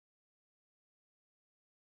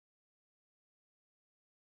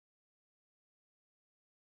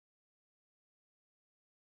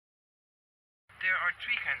are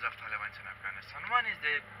three kinds of Taliban in Afghanistan. One is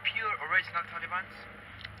the pure original Taliban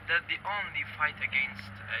that they only fight against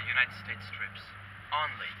United States troops.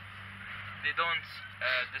 Only. They don't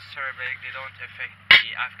disturb it, they don't affect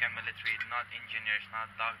the Afghan military, not engineers, not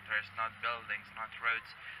doctors, not buildings, not roads.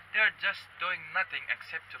 They are just doing nothing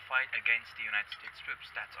except to fight against the United States troops,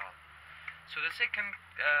 that's all. So the second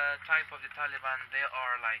type of the Taliban, they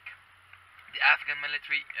are like the Afghan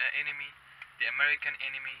military enemy, the American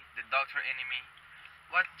enemy, the doctor enemy.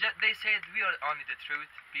 They said we are only the truth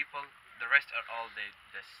people, the rest are all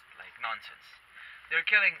this like nonsense. They're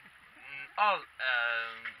killing all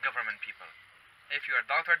government people. If you're a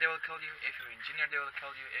doctor, they will kill you. If you're an engineer, they will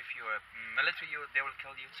kill you. If you're a military, they will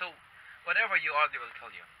kill you. So whatever you are, they will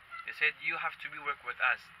kill you. They said you have to work with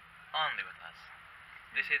us, only with us.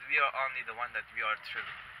 They said we are only the one that we are true.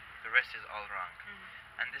 The rest is all wrong.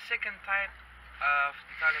 And the second type of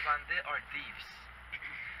the Taliban, they are thieves.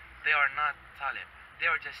 They are not Talib.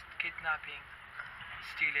 They are just kidnapping,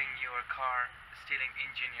 stealing your car, stealing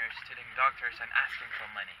engineers, stealing doctors, and asking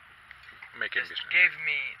for money. Making just business. Give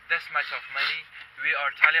me this much of money. We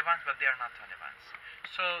are Taliban, but they are not Taliban.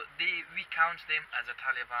 So we count them as a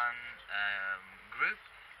Taliban group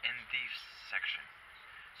in thieves section.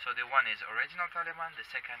 So the one is original Taliban, the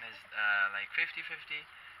second is like 50-50,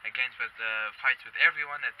 against with fights with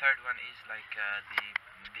everyone. The third one is like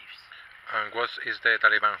the thieves. And what is the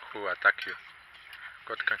Taliban who attack you?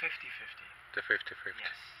 The 50-50. The 50-50.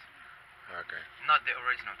 Yes. Okay. Not the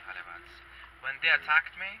original Taliban. When they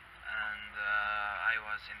attacked me, and I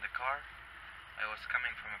was in the car, I was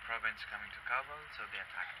coming from a province coming to Kabul, so they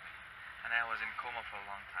attacked me. And I was in coma for a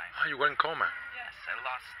long time. Oh, you were in coma? Yes, I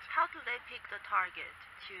lost. How do they pick the target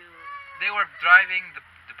to... They were driving the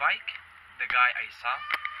bike, the guy I saw.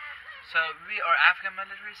 So we are Afghan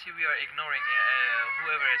military, so we are ignoring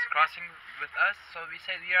whoever is crossing with us. So we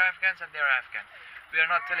say we are Afghans and they are Afghan. We are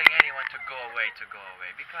not telling anyone to go away,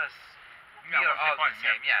 because we are all the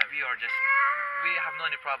same. Yeah, we have no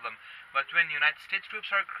any problem. But when United States troops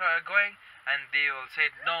are going, and they will say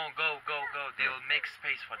no, go, they will make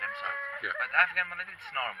space for themselves. Yeah. But Afghan military,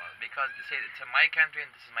 it's normal, because they say it's my country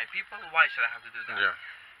and this is my people. Why should I have to do that? Yeah.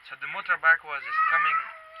 So the motorbike was just coming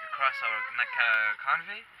across our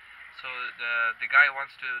convoy. So the guy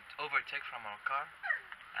wants to overtake from our car,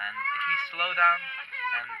 and he slowed down,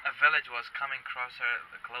 and a village was coming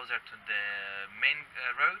closer to the main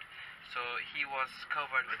road. So he was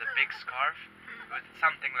covered with a big scarf with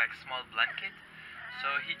something like small blanket.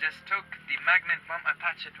 So he just took the magnet bomb,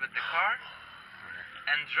 attached it with the car,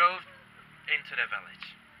 and drove into the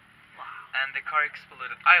village. Wow. And the car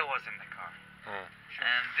exploded. I was in the car. Oh.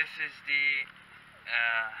 And this is the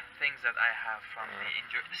things that I have from the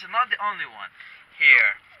injury. This is not the only one.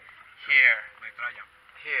 Here, Yeah.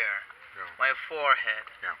 my forehead,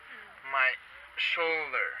 Yeah. my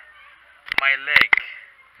shoulder, my leg.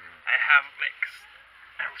 I have legs.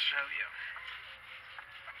 I'll show you.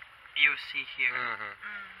 You see here,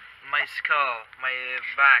 my skull, my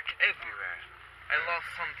back, everywhere. I lost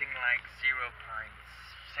something like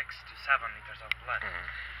 0.6 to 7 liters of blood.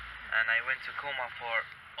 And I went to coma for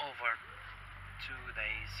over 2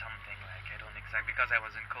 days, something like, I don't exactly, because I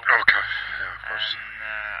was in coma. Okay, yeah, of course. And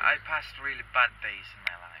I passed really bad days in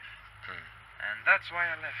my life. And that's why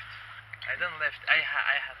I left. I didn't left. I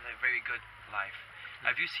had a very good life.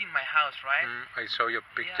 Have you seen my house, right? I saw your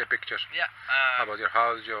the pictures. Yeah. About your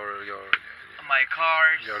house, your my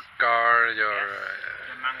cars. your car, your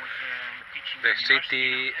The man was teaching the in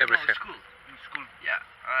city, university, everything. no, in school. Yeah.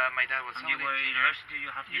 My dad was And you only were engineer. university, you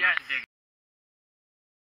have Yes. university.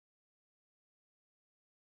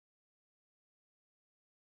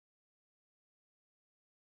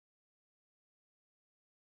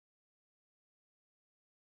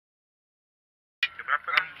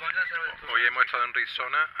 Hoy hemos estado en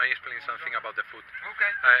Rizona. I explain something about the food.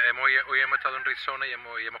 Okay. Hoy hemos estado en Rizona y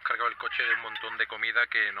hemos cargado el coche de un montón de comida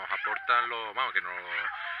que nos aportan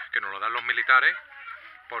que nos lo dan los militares,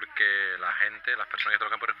 porque la gente, las personas que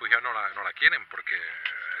trabajan por refugiados no la quieren, porque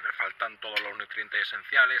le faltan todos los nutrientes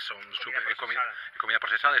esenciales, son comida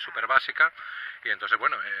procesada, es súper básica, y entonces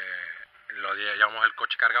bueno, llevamos el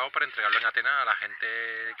coche cargado para entregarlo en Atenas a la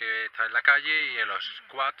gente que está en la calle y en los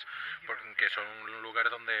squats, que son lugares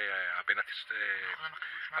donde apenas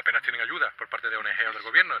tienen ayuda por parte de ONG o del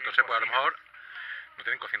gobierno. Entonces pues a lo mejor no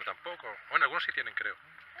tienen cocina tampoco. Bueno, algunos sí tienen, creo,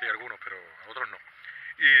 hay algunos, pero otros no.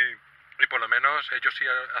 Y por lo menos ellos sí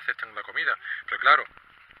aceptan la comida, pero claro,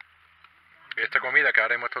 esta comida que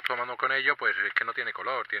ahora hemos estado tomando con ellos, pues es que no tiene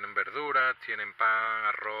color, tienen verduras, tienen pan,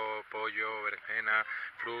 arroz, pollo, pollo, berenjena,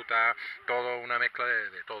 fruta, todo una mezcla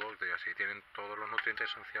de todo, así tienen todos los nutrientes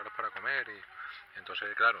esenciales para comer y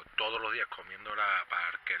entonces, claro, todos los días comiendo la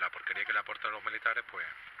porquería que le aportan los militares, pues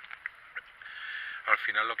al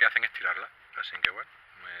final lo que hacen es tirarla, así que bueno,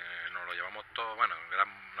 nos lo llevamos todo, bueno,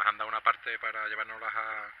 nos han dado una parte para llevárnoslas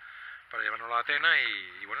a Atenas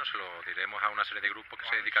y bueno, se lo diremos a una serie de grupos que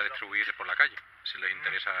se dedican a distribuir por la calle, si les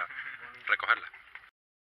interesa recogerla.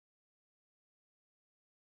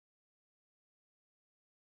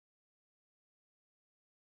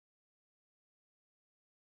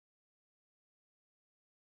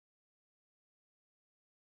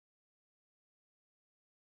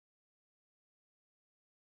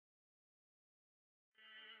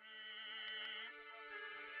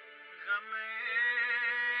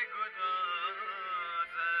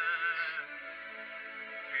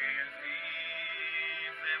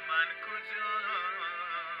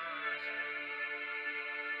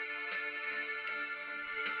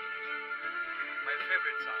 My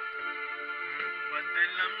favorite song.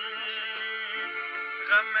 Beatrice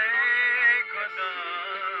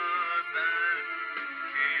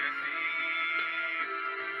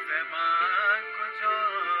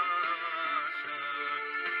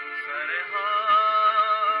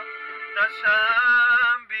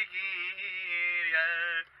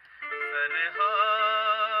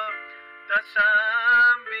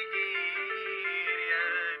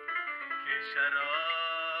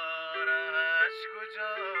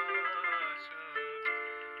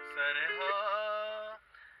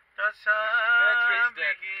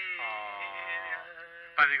dead.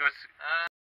 Digo,